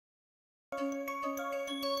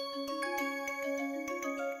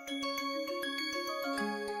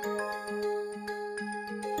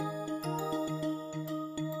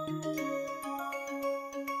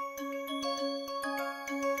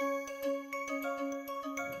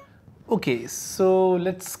Okay, so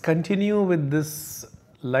let's continue with this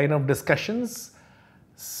line of discussions.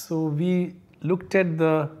 So we looked at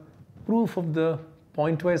the proof of the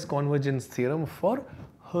pointwise convergence theorem for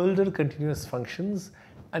Hölder continuous functions,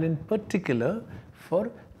 and in particular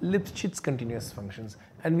for Lipschitz continuous functions.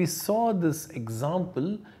 And we saw this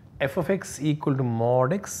example f of x equal to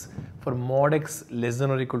mod x for mod x less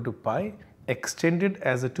than or equal to pi extended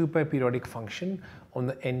as a 2 pi periodic function on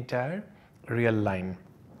the entire real line.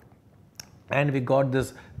 And we got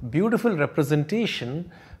this beautiful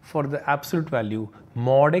representation for the absolute value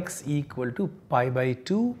mod x equal to pi by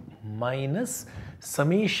 2 minus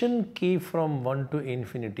summation k from 1 to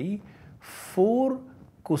infinity 4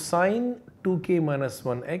 cosine 2k minus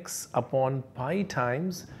 1x upon pi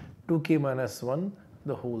times 2k minus 1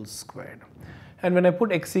 the whole squared. And when I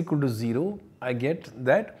put x equal to 0, I get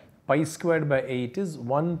that pi squared by 8 is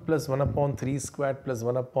 1 plus 1 upon 3 squared plus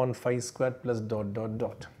 1 upon 5 squared plus dot dot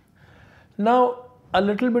dot. Now, a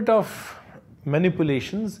little bit of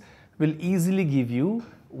manipulations will easily give you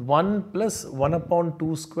 1 plus 1 upon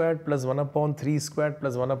 2 squared plus 1 upon 3 squared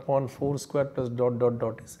plus 1 upon 4 squared plus dot dot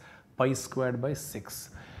dot is pi squared by 6.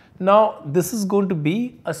 Now, this is going to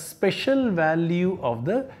be a special value of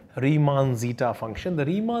the Riemann zeta function. The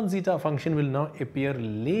Riemann zeta function will now appear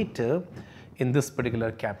later in this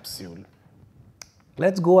particular capsule.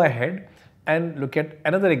 Let's go ahead and look at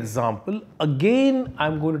another example. Again,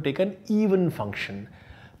 I'm going to take an even function.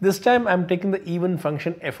 This time I'm taking the even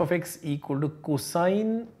function f of x equal to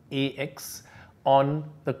cosine ax on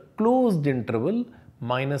the closed interval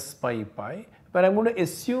minus pi pi, where I'm going to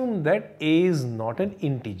assume that a is not an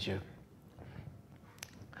integer.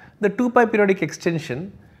 The 2 pi periodic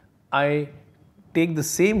extension, I take the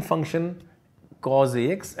same function cos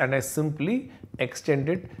ax and I simply extend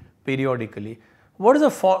it periodically. What is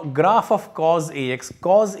a graph of cos ax?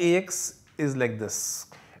 Cos ax is like this.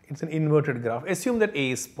 It's an inverted graph. Assume that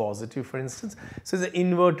a is positive, for instance. So it's an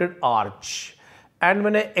inverted arch. And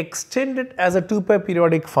when I extend it as a 2 pi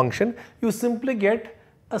periodic function, you simply get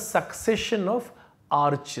a succession of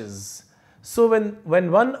arches. So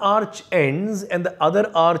when one arch ends and the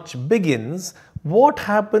other arch begins, what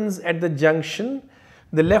happens at the junction?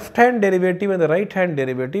 The left hand derivative and the right hand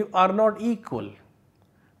derivative are not equal,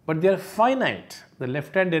 but they are finite. The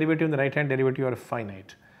left hand derivative and the right hand derivative are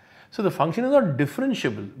finite. So the function is not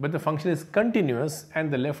differentiable, but the function is continuous,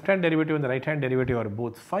 and the left hand derivative and the right hand derivative are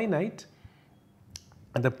both finite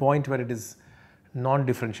at the point where it is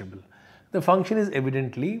non-differentiable. The function is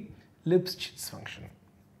evidently Lipschitz function.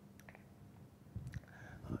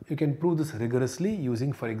 You can prove this rigorously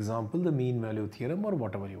using, for example, the mean value theorem or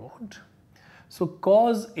whatever you want. So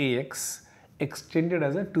cos ax extended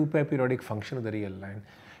as a 2 pi periodic function of the real line.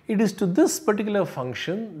 It is to this particular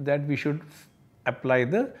function that we should apply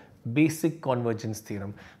the basic convergence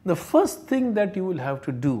theorem. The first thing that you will have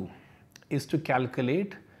to do is to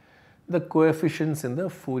calculate the coefficients in the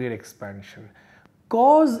Fourier expansion.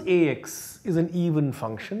 Cos ax is an even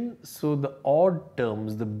function, so the odd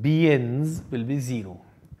terms, the bn's, will be 0.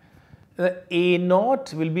 The a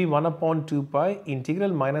naught will be 1 upon 2 pi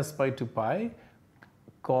integral minus pi to pi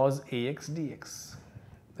cos ax dx.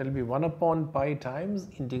 That will be 1 upon pi times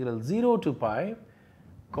integral 0 to pi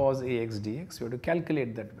cos ax dx. You have to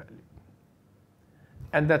calculate that value.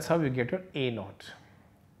 And that's how you get your a naught.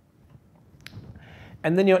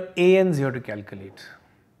 And then your an's you have to calculate.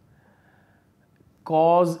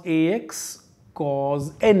 Cos ax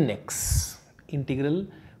cos nx integral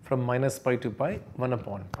from minus pi to pi 1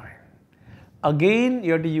 upon pi. Again,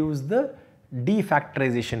 you have to use the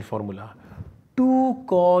defactorization formula. 2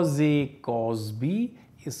 cos a cos b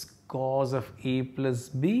is cos of a plus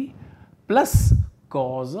b plus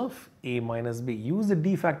cos of a minus b. Use the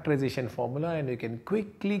defactorization formula and you can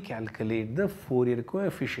quickly calculate the Fourier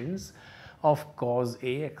coefficients of cos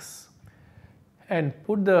ax. And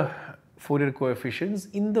put the Fourier coefficients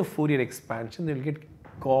in the Fourier expansion. They will get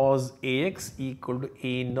cos ax equal to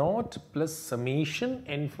a naught plus summation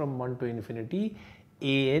n from 1 to infinity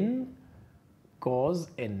an cos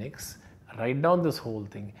nx. Write down this whole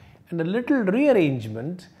thing, and a little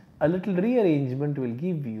rearrangement will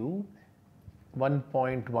give you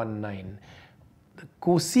 1.19. The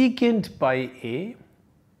cosecant pi a,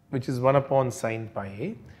 which is 1 upon sine pi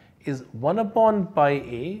a, is 1 upon pi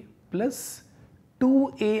a plus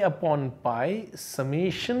 2a upon pi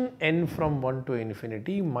summation n from 1 to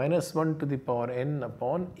infinity minus 1 to the power n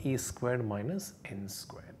upon a squared minus n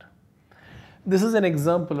squared. This is an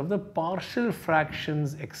example of the partial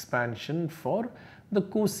fractions expansion for the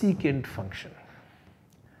cosecant function.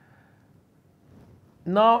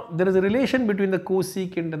 Now, there is a relation between the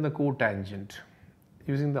cosecant and the cotangent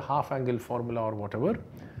using the half angle formula or whatever.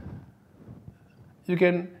 You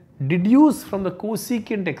can deduce from the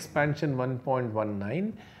cosecant expansion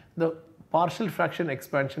 1.19 the partial fraction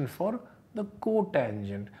expansion for the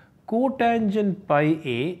cotangent. Cotangent pi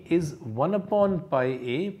a is 1 upon pi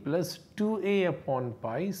a plus 2a upon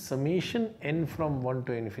pi summation n from 1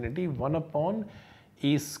 to infinity 1 upon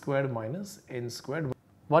a squared minus n squared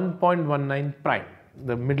 1.19 prime,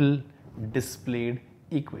 the middle displayed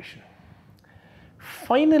equation.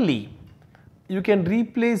 Finally, you can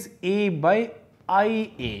replace a by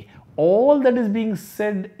ia. All that is being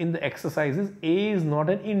said in the exercise is a is not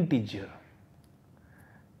an integer.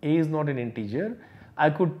 A is not an integer. I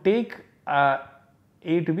could take a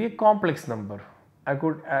to be a complex number. I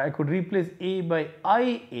could replace a by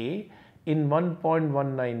ia in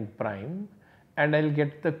 1.19 prime, and I'll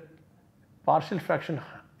get the partial fraction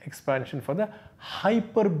expansion for the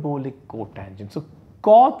hyperbolic cotangent. So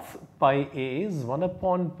cos pi a is 1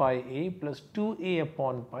 upon pi a plus 2a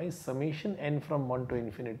upon pi summation n from 1 to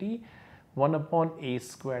infinity 1 upon a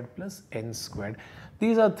squared plus n squared.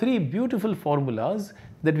 These are three beautiful formulas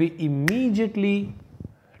that we immediately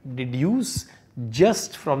deduce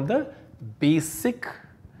just from the basic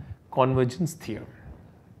convergence theorem.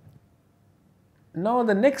 Now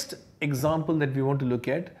the next example that we want to look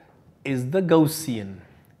at is the Gaussian.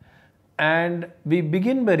 And we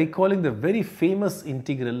begin by recalling the very famous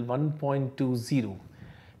integral 1.20.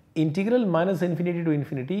 Integral minus infinity to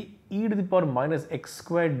infinity e to the power minus x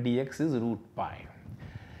squared dx is root pi.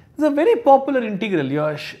 It's a very popular integral.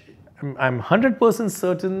 I'm 100%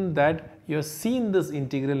 certain that you have seen this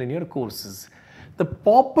integral in your courses. The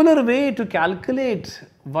popular way to calculate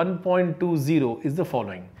 1.20 is the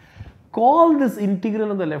following. Call this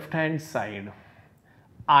integral on the left hand side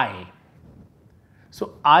I.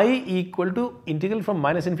 So I equal to integral from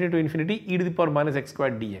minus infinity to infinity e to the power minus x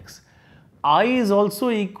squared dx. I is also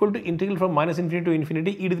equal to integral from minus infinity to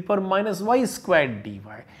infinity e to the power minus y squared dy.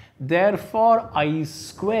 Therefore, I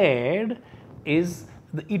squared is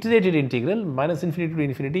the iterated integral minus infinity to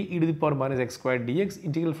infinity e to the power minus x squared dx,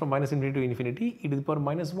 integral from minus infinity to infinity e to the power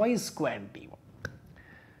minus y squared dy.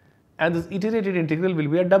 And this iterated integral will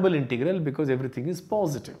be a double integral because everything is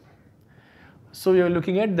positive. So we are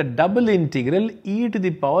looking at the double integral e to the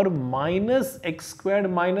power minus x squared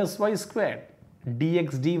minus y squared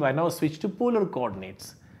dx dy. Now switch to polar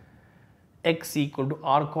coordinates. X equal to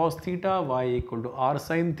r cos theta, y equal to r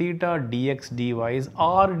sin theta, dx dy is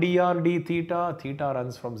r dr d theta. Theta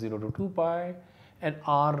runs from 0 to 2 pi and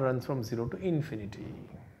r runs from 0 to infinity.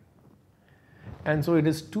 And so it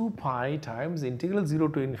is 2 pi times integral 0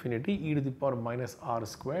 to infinity e to the power minus r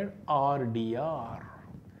squared r dr.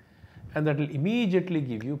 And that will immediately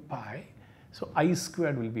give you pi. So I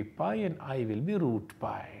squared will be pi and I will be root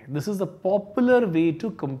pi. This is the popular way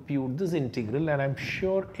to compute this integral, and I'm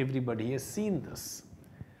sure everybody has seen this.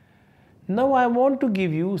 Now I want to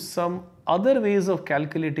give you some other ways of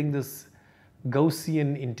calculating this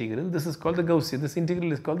Gaussian integral. This is called the Gaussian. This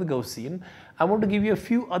integral is called the Gaussian. I want to give you a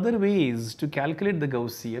few other ways to calculate the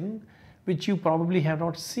Gaussian which you probably have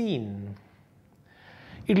not seen.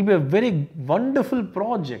 It will be a very wonderful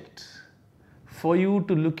project for you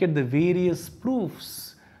to look at the various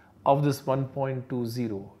proofs of this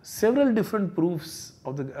 1.20. Several different proofs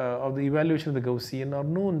of the evaluation of the Gaussian are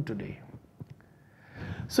known today.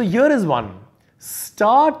 So here is one.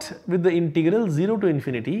 Start with the integral 0 to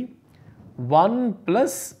infinity 1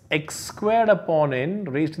 plus x squared upon n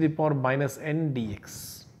raised to the power minus n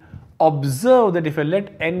dx. Observe that if I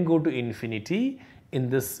let n go to infinity in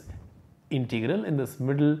this integral, in this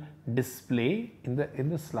middle display in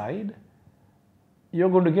the slide, you are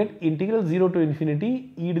going to get integral 0 to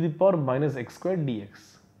infinity e to the power minus x squared dx.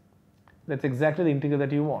 That's exactly the integral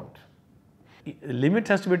that you want. Limit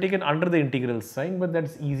has to be taken under the integral sign, but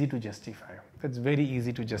that's easy to justify. That's very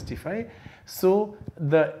easy to justify. So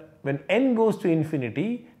when n goes to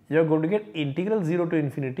infinity, you are going to get integral 0 to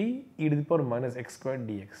infinity e to the power minus x squared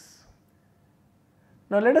dx.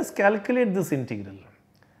 Now let us calculate this integral.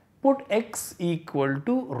 Put x equal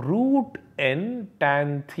to root n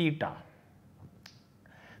tan theta.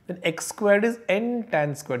 Then x squared is n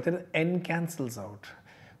tan squared, then n cancels out.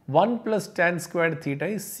 1 plus tan squared theta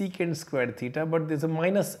is secant squared theta, but there is a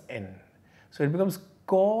minus n. So it becomes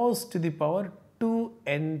cos to the power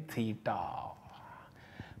 2n theta.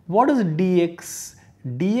 What is dx?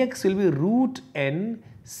 Dx will be root n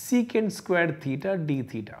secant squared theta d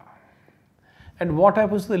theta. And what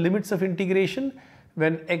happens to the limits of integration?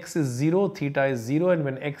 when x is 0, theta is 0, and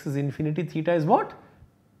when x is infinity, theta is what?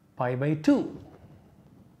 Pi by 2.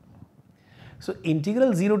 So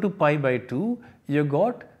integral 0 to pi by 2, you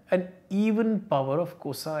got an even power of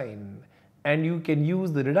cosine, and you can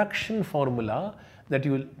use the reduction formula that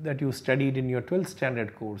you studied in your 12th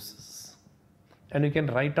standard courses, and you can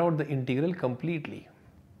write out the integral completely.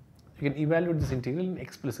 You can evaluate this integral in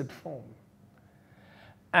explicit form,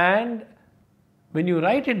 and when you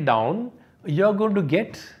write it down, you are going to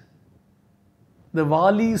get the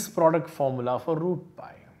Wallis product formula for root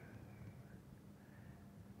pi.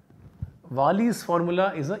 Wallis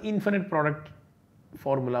formula is an infinite product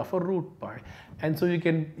formula for root pi, and so you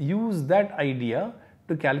can use that idea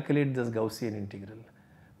to calculate this Gaussian integral.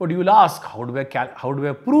 But you will ask, how do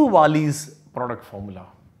I prove Wallis product formula?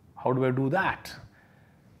 How do I do that?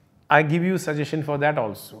 I give you a suggestion for that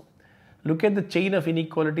also. Look at the chain of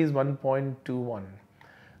inequalities 1.21.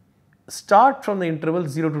 Start from the interval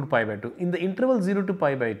 0 to pi by 2. In the interval 0 to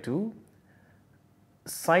pi by 2,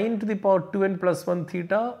 sine to the power 2n plus 1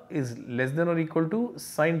 theta is less than or equal to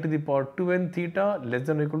sine to the power 2n theta less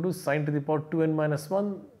than or equal to sine to the power 2n minus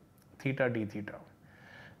 1 theta d theta.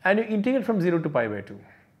 And you integrate from 0 to pi by 2.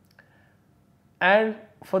 And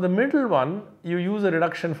for the middle one, you use a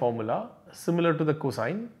reduction formula similar to the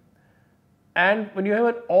cosine. And when you have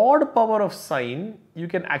an odd power of sine, you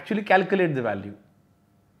can actually calculate the value.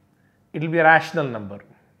 It will be a rational number,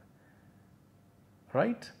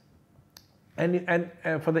 right? And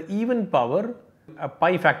for the even power, a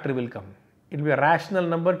pi factor will come. It will be a rational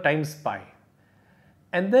number times pi.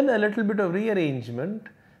 And then a little bit of rearrangement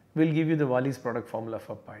will give you the Wallis product formula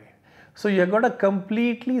for pi. So you have got a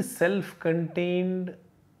completely self-contained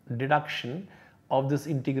deduction of this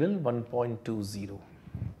integral 1.20.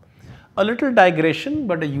 A little digression,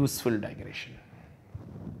 but a useful digression.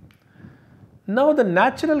 Now the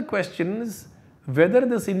natural question is whether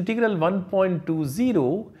this integral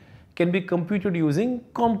 1.20 can be computed using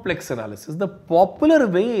complex analysis. The popular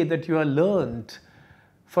way that you have learned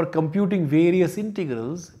for computing various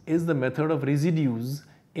integrals is the method of residues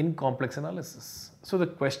in complex analysis. So the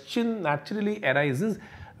question naturally arises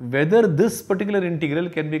whether this particular integral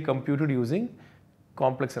can be computed using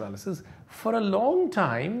complex analysis. For a long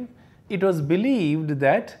time, it was believed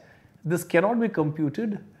that this cannot be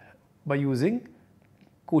computed by using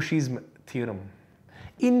Cauchy's theorem.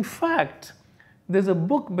 In fact, there's a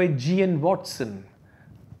book by G.N. Watson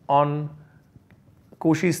on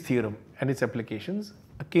Cauchy's theorem and its applications,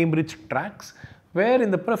 a Cambridge Tracks, where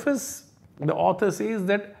in the preface the author says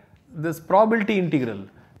that this probability integral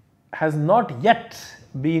has not yet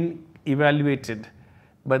been evaluated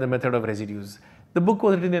by the method of residues. The book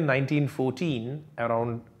was written in 1914,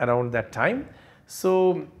 around that time.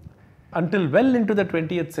 So until well into the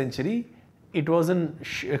 20th century, it wasn't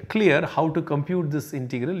clear how to compute this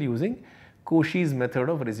integral using Cauchy's method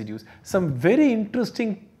of residues. Some very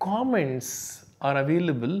interesting comments are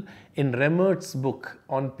available in Remert's book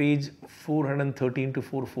on page 413 to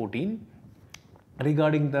 414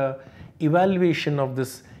 regarding the evaluation of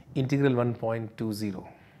this integral 1.20.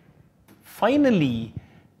 Finally,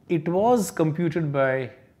 it was computed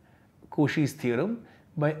by Cauchy's theorem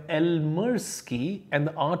by L. Mirsky, and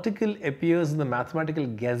the article appears in the Mathematical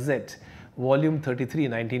Gazette, volume 33,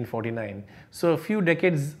 1949. So a few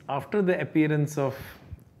decades after the appearance of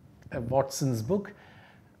Watson's book,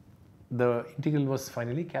 the integral was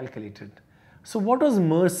finally calculated. So what was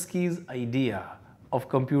Mirsky's idea of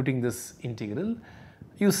computing this integral?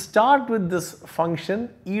 You start with this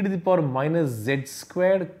function e to the power minus z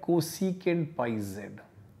squared cosecant pi z.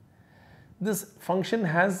 This function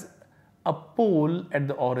has a pole at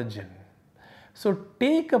the origin. So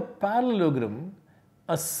take a parallelogram,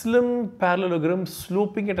 a slim parallelogram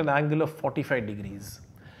sloping at an angle of 45 degrees,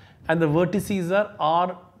 and the vertices are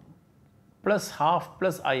r plus half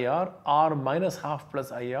plus IR, r minus half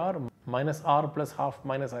plus IR, minus r plus half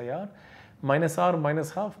minus IR, minus r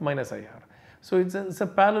minus half minus IR. So it's a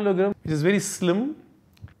parallelogram which is very slim,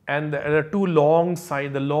 and there are two long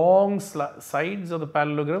sides. The long sides of the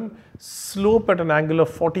parallelogram slope at an angle of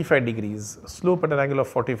 45 degrees.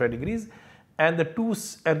 And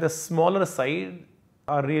the smaller side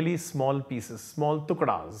are really small pieces, small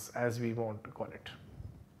tukdas, as we want to call it.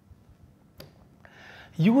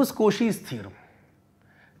 Use Cauchy's theorem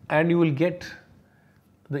and you will get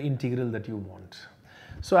the integral that you want.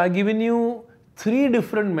 So I have given you 3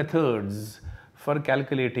 different methods for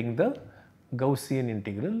calculating the Gaussian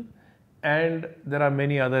integral, and there are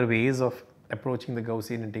many other ways of approaching the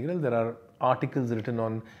Gaussian integral. There are articles written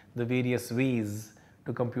on the various ways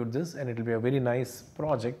to compute this, and it will be a very nice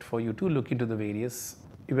project for you to look into the various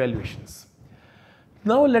evaluations.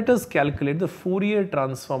 Now let us calculate the Fourier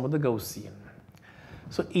transform of the Gaussian.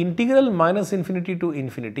 So integral minus infinity to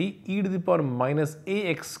infinity e to the power minus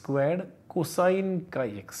ax squared cosine chi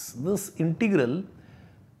x. This integral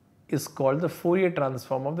is called the Fourier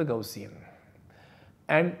transform of the Gaussian.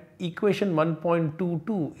 And equation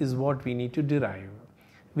 1.22 is what we need to derive.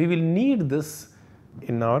 We will need this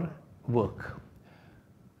in our work.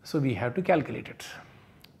 So we have to calculate it.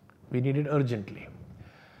 We need it urgently.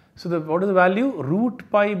 So what is the value? Root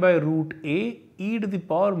pi by root a e to the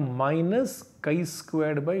power minus chi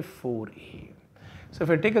squared by 4a. So if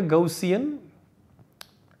I take a Gaussian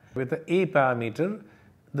with the a parameter,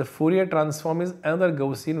 the Fourier transform is another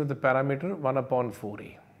Gaussian with the parameter 1 upon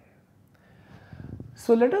 4a.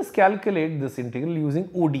 So let us calculate this integral using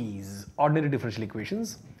ODEs, ordinary differential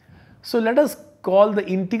equations. So let us call the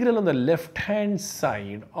integral on the left hand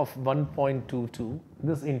side of 1.22,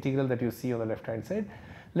 this integral that you see on the left hand side,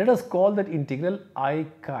 let us call that integral I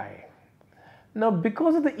chi. Now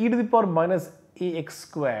because of the e to the power minus ax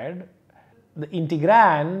squared, the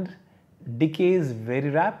integrand decays very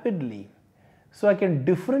rapidly. So I can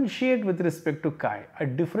differentiate with respect to chi. I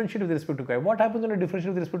differentiate with respect to chi. What happens when I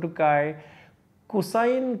differentiate with respect to chi?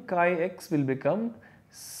 Cosine chi x will become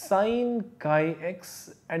sine chi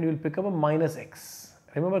x and you will become a minus x.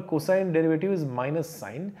 Remember, cosine derivative is minus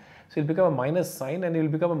sine. So you will become a minus sine and you will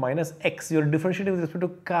become a minus x. You are differentiating with respect to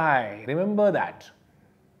chi. Remember that.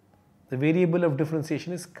 The variable of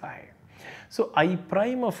differentiation is chi. So I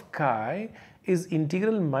prime of chi is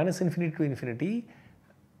integral minus infinity to infinity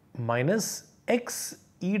minus x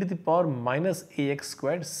e to the power minus ax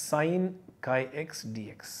squared sine chi x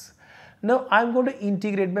dx. Now I am going to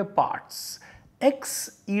integrate by parts.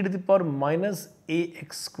 X e to the power minus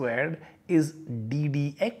ax squared is d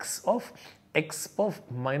dx of x power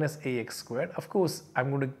minus ax squared. Of course, I am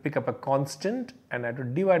going to pick up a constant and I have to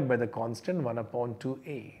divide by the constant 1 upon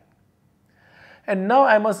 2a. And now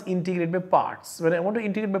I must integrate by parts. When I want to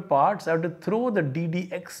integrate by parts, I have to throw the d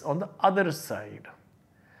dx on the other side.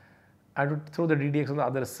 I have to throw the d dx on the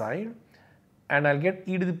other side and I will get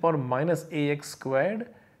e to the power minus ax squared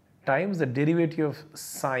times the derivative of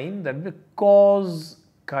sine, that will be cos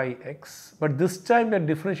chi x, but this time we are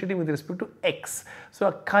differentiating with respect to x, so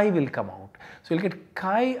a chi will come out. So you will get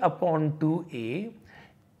chi upon 2a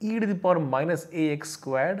e to the power minus ax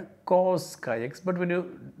squared cos chi x, but when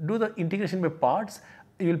you do the integration by parts,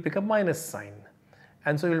 you will pick up minus sign,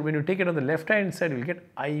 and so when you take it on the left hand side, you will get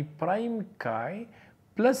I prime chi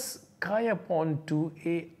plus chi upon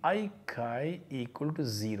 2a I chi equal to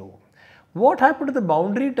 0. What happened to the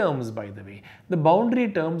boundary terms, by the way? The boundary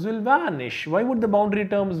terms will vanish. Why would the boundary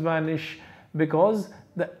terms vanish? Because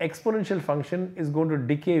the exponential function is going to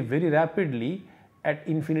decay very rapidly at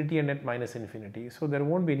infinity and at minus infinity. So there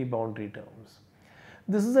won't be any boundary terms.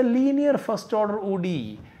 This is a linear first order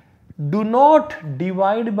ODE. Do not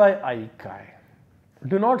divide by I chi.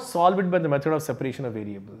 Do not solve it by the method of separation of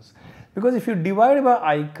variables. Because if you divide by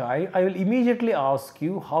I chi, I will immediately ask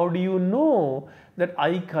you, how do you know that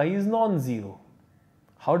I chi is non-zero?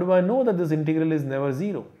 How do I know that this integral is never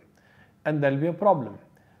 0? And there will be a problem.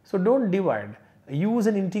 So don't divide. Use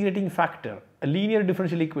an integrating factor, a linear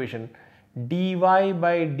differential equation, dy by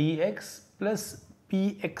dx plus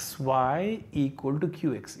pxy equal to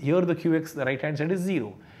qx. Here the qx, the right hand side is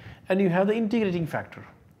 0. And you have the integrating factor.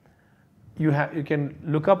 You can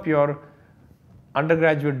look up your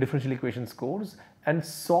undergraduate differential equations course and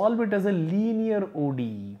solve it as a linear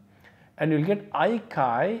ODE. And you will get I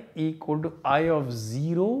chi equal to I of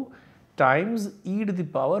 0 times e to the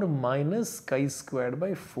power minus chi squared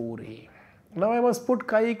by 4a. Now I must put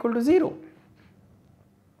chi equal to 0.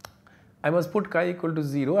 I must put chi equal to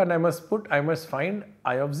 0 and I must find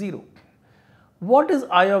I of 0. What is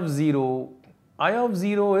I of 0? I of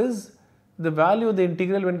 0 is the value of the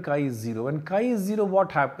integral when chi is 0. When chi is 0,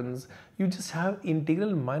 what happens? You just have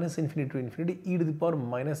integral minus infinity to infinity e to the power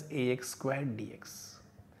minus ax squared dx.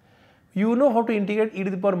 You know how to integrate e to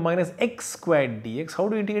the power minus x squared dx. How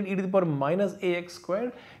to integrate e to the power minus ax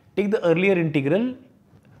squared? Take the earlier integral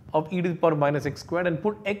of e to the power minus x squared and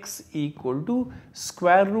put x equal to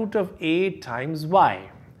square root of a times y.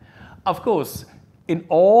 Of course, in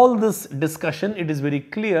all this discussion, it is very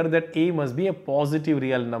clear that a must be a positive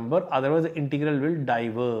real number, otherwise the integral will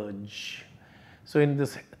diverge. So in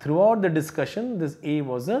this, throughout the discussion, this a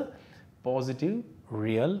was a positive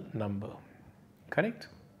real number, correct?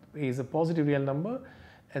 A is a positive real number,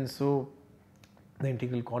 and so the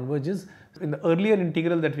integral converges. In the earlier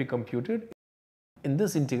integral that we computed, in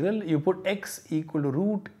this integral you put x equal to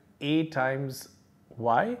root a times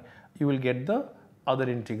y, you will get the other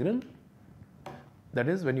integral. That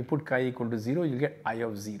is, when you put chi equal to 0, you get I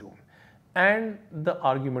of 0. and the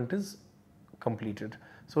argument is completed.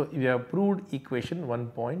 So we have proved equation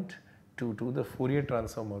 1.22, the Fourier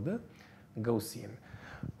transform of the Gaussian.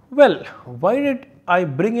 Well, why did I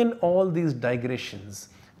bring in all these digressions?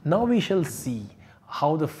 Now we shall see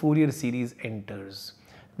how the Fourier series enters.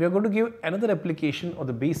 We are going to give another application of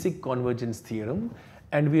the basic convergence theorem,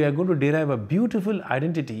 and we are going to derive a beautiful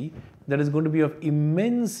identity that is going to be of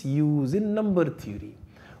immense use in number theory.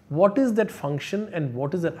 What is that function and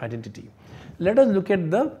what is that identity? Let us look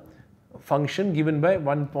at the function given by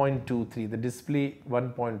 1.23, the display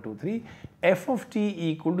 1.23, f of t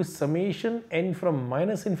equal to summation n from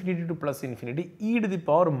minus infinity to plus infinity e to the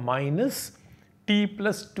power minus t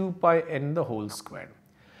plus 2 pi n the whole square.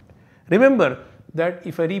 Remember that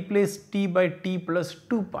if I replace t by t plus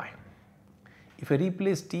 2 pi,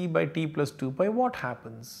 what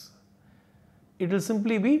happens? It will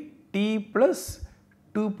simply be t plus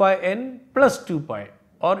 2 pi n plus 2 pi,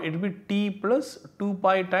 or it will be t plus 2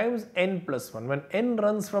 pi times n plus 1. When n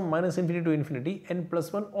runs from minus infinity to infinity, n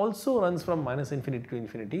plus 1 also runs from minus infinity to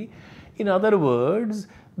infinity. In other words,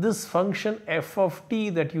 this function f of t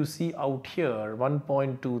that you see out here,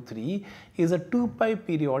 1.23, is a 2 pi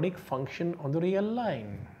periodic function on the real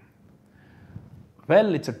line.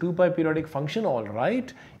 Well, it's a 2 pi periodic function, all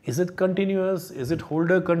right. Is it continuous? Is it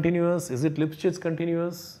Holder continuous? Is it Lipschitz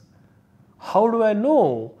continuous? How do I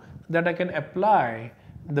know that I can apply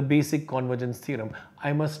the basic convergence theorem?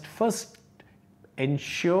 I must first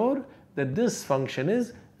ensure that this function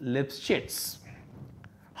is Lipschitz.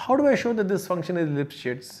 How do I show that this function is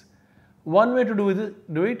Lipschitz? One way to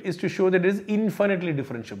do it is to show that it is infinitely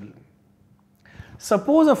differentiable.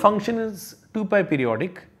 Suppose a function is 2 pi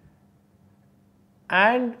periodic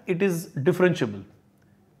and it is differentiable.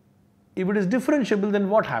 If it is differentiable, then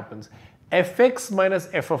what happens? Fx minus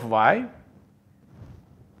f of y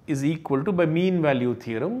is equal to, by mean value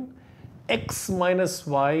theorem, x minus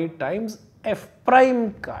y times f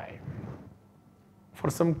prime chi for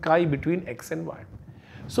some chi between x and y.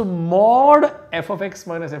 So mod f of x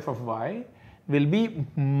minus f of y will be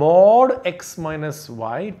mod x minus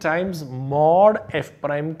y times mod f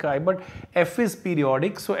prime chi, but f is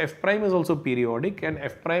periodic, so f prime is also periodic, and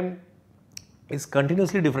f prime is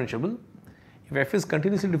continuously differentiable. If f is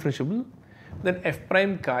continuously differentiable, then f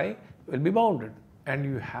prime chi will be bounded, and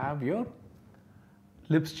you have your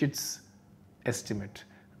Lipschitz estimate.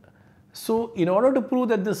 So in order to prove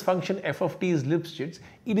that this function f of t is Lipschitz,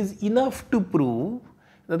 it is enough to prove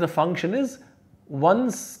that the function is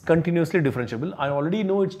once continuously differentiable. I already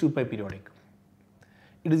know it's 2 pi periodic.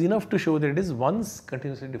 It is enough to show that it is once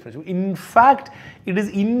continuously differentiable. In fact, it is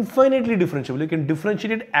infinitely differentiable. You can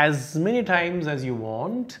differentiate it as many times as you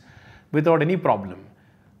want without any problem.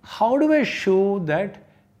 How do I show that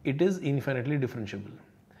it is infinitely differentiable?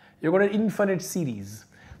 You've got an infinite series.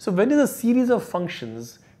 So when is a series of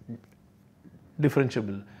functions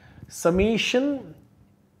differentiable? Summation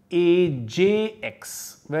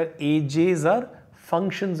ajx, where aj's are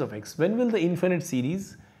functions of x. When will the infinite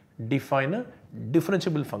series define a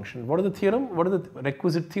differentiable function? What is the theorem? What is the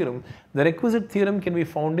requisite theorem? The requisite theorem can be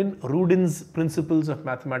found in Rudin's Principles of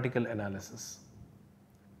Mathematical Analysis.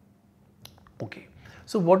 Okay.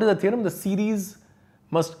 So what is the theorem? The series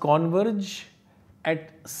must converge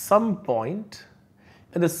at some point,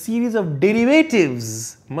 and the series of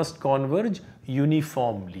derivatives must converge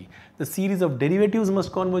uniformly. The series of derivatives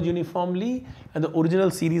must converge uniformly, and the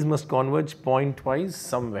original series must converge pointwise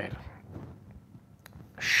somewhere.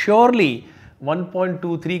 Surely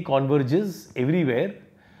 1.23 converges everywhere,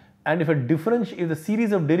 and if the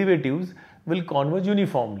series of derivatives will converge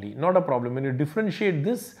uniformly, not a problem. When you differentiate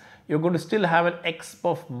this, you're going to still have an x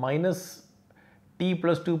of minus t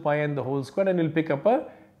plus 2 pi n the whole square, and you'll pick up a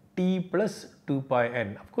t plus 2 pi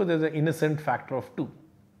n. Of course, there's an innocent factor of 2.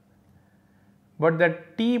 But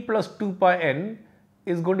that t plus 2 pi n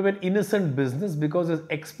is going to be an innocent business, because this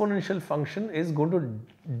exponential function is going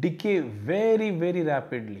to decay very, very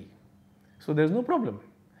rapidly. So there's no problem.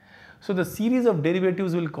 So the series of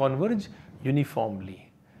derivatives will converge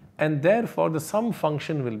uniformly, and therefore the sum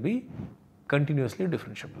function will be continuously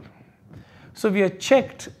differentiable. So we have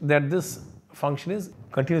checked that this function is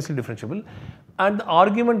continuously differentiable, and the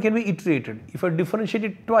argument can be iterated. If I differentiate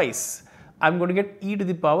it twice, I'm going to get e to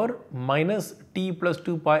the power minus t plus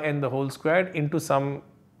 2 pi n the whole squared into some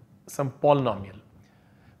polynomial.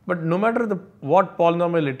 But no matter what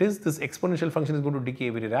polynomial it is, this exponential function is going to decay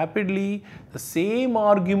very rapidly. The same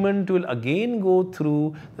argument will again go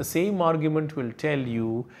through. The same argument will tell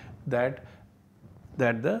you that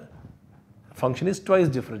the function is twice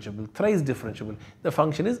differentiable, thrice differentiable. The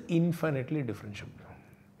function is infinitely differentiable.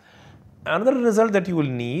 Another result that you will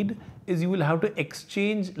need is you will have to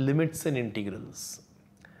exchange limits and integrals.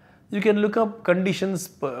 You can look up conditions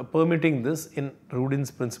permitting this in Rudin's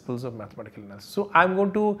principles of mathematical analysis. So I'm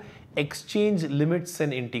going to exchange limits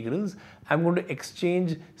and integrals. I'm going to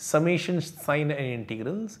exchange summation sign and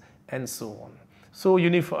integrals and so on. So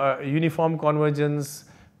uniform convergence,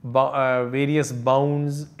 various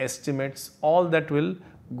bounds, estimates, all that will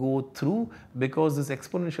go through because this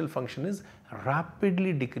exponential function is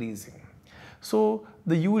rapidly decreasing. So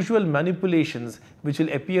the usual manipulations which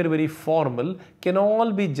will appear very formal can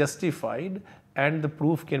all be justified and the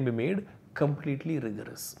proof can be made completely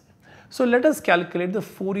rigorous. So let us calculate the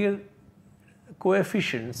Fourier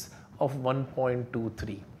coefficients of 1.23.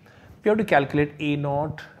 We have to calculate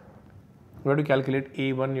A0, we have to calculate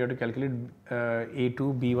A1, you have to calculate A2,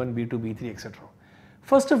 B1, B2, B3, etc.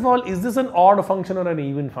 First of all, is this an odd function or an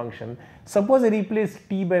even function? Suppose I replace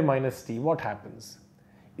t by minus t, what happens?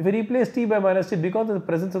 If I replace t by minus t, because of the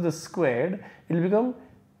presence of the squared, it will become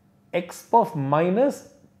x of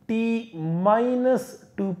minus t minus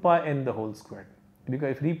 2 pi n the whole squared.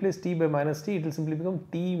 Because if I replace t by minus t, it will simply become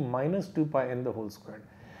t minus 2 pi n the whole squared.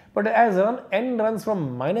 But as n runs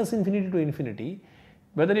from minus infinity to infinity,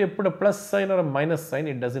 whether you put a plus sign or a minus sign,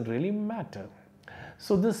 it doesn't really matter.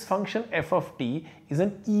 So this function f of t is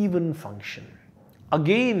an even function.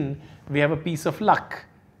 Again, we have a piece of luck.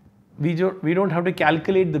 We don't have to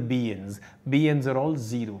calculate the bn's. Bn's are all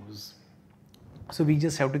zeros. So we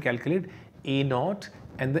just have to calculate a0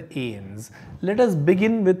 and the an's. Let us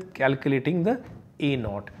begin with calculating the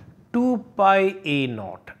a0. 2 pi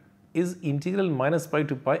a0 is integral minus pi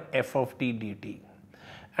to pi f of t dt.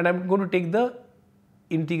 And I'm going to take the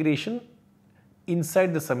integration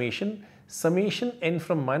inside the summation. Summation n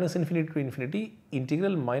from minus infinity to infinity,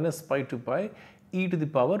 integral minus pi to pi e to the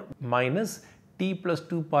power minus t plus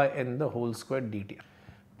 2 pi n the whole square dt.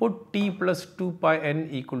 Put t plus 2 pi n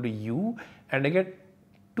equal to u and I get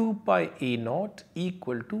 2 pi a0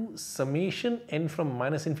 equal to summation n from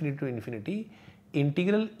minus infinity to infinity,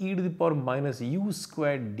 integral e to the power minus u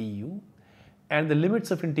squared du, and the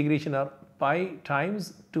limits of integration are pi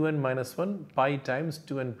times 2n minus 1, pi times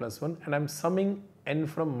 2n plus 1, and I am summing n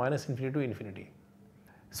from minus infinity to infinity.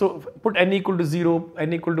 So put n equal to 0,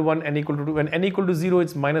 n equal to 1, n equal to 2. When n equal to 0,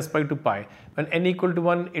 it's minus pi to pi. When n equal to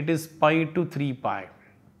 1, it is pi to 3 pi,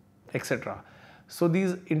 etc. So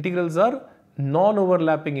these integrals are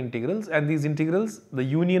non-overlapping integrals, and these integrals, the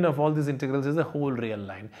union of all these integrals is a whole real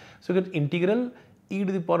line. So you get integral e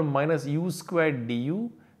to the power minus u squared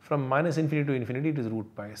du from minus infinity to infinity, it is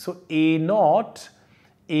root pi. So a0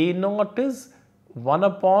 is 1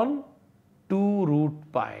 upon 2 root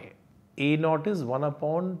pi. A0 is 1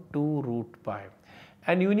 upon 2 root pi.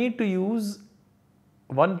 And you need to use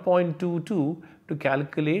 1.22 to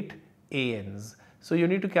calculate ANs. So you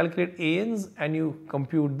need to calculate ANs and you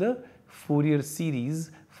compute the Fourier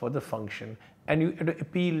series for the function. And you have to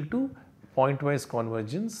appeal to pointwise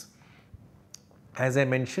convergence. As I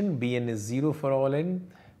mentioned, Bn is 0 for all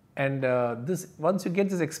n. And once you get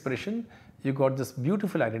this expression, you got this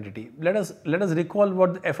beautiful identity. Let us recall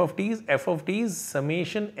what the f of t is. F of t is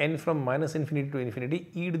summation n from minus infinity to infinity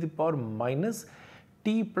e to the power minus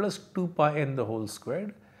t plus 2 pi n the whole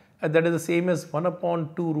squared. And that is the same as 1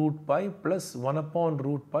 upon 2 root pi plus 1 upon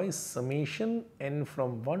root pi summation n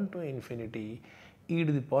from 1 to infinity e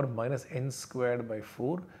to the power minus n squared by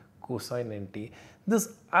 4 cosine nt.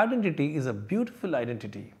 This identity is a beautiful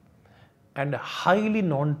identity and a highly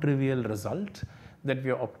non-trivial result that we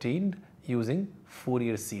have obtained using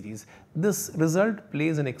Fourier series. This result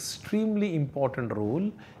plays an extremely important role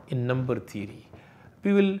in number theory.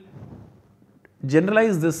 We will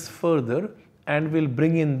generalize this further and we'll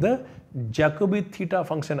bring in the Jacobi theta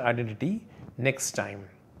function identity next time.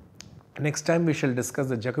 Next time we shall discuss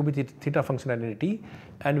the Jacobi theta function identity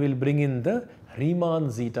and we'll bring in the Riemann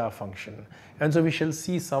zeta function. And so we shall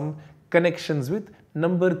see some connections with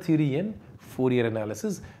number theory and Fourier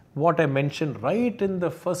analysis. What I mentioned right in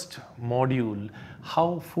the first module,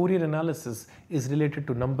 how Fourier analysis is related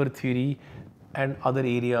to number theory and other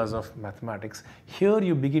areas of mathematics. Here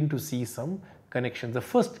you begin to see some connections. The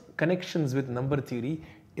first connections with number theory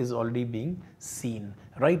is already being seen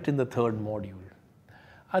right in the third module.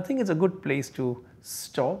 I think it's a good place to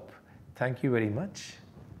stop. Thank you very much.